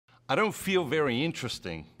I don't feel very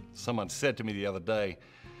interesting, someone said to me the other day,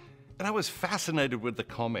 and I was fascinated with the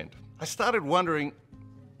comment. I started wondering,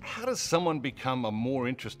 how does someone become a more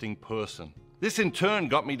interesting person? This in turn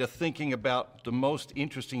got me to thinking about the most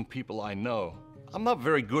interesting people I know. I'm not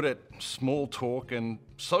very good at small talk, and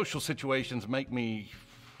social situations make me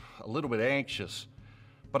a little bit anxious,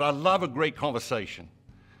 but I love a great conversation.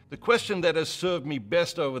 The question that has served me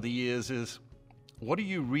best over the years is, what are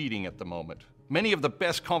you reading at the moment? Many of the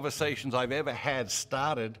best conversations I've ever had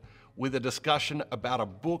started with a discussion about a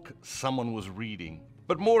book someone was reading.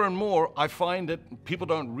 But more and more, I find that people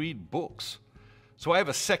don't read books. So I have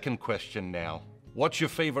a second question now. What's your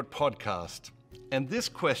favorite podcast? And this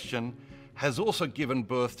question has also given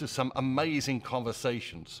birth to some amazing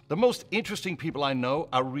conversations. The most interesting people I know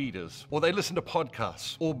are readers, or they listen to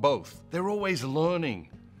podcasts, or both. They're always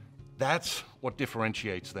learning. That's what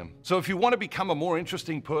differentiates them. So if you want to become a more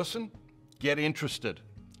interesting person, get interested.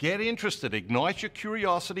 Get interested, ignite your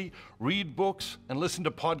curiosity, read books and listen to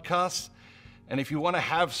podcasts. And if you want to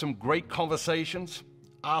have some great conversations,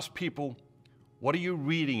 ask people, what are you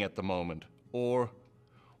reading at the moment? Or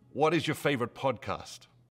what is your favorite podcast?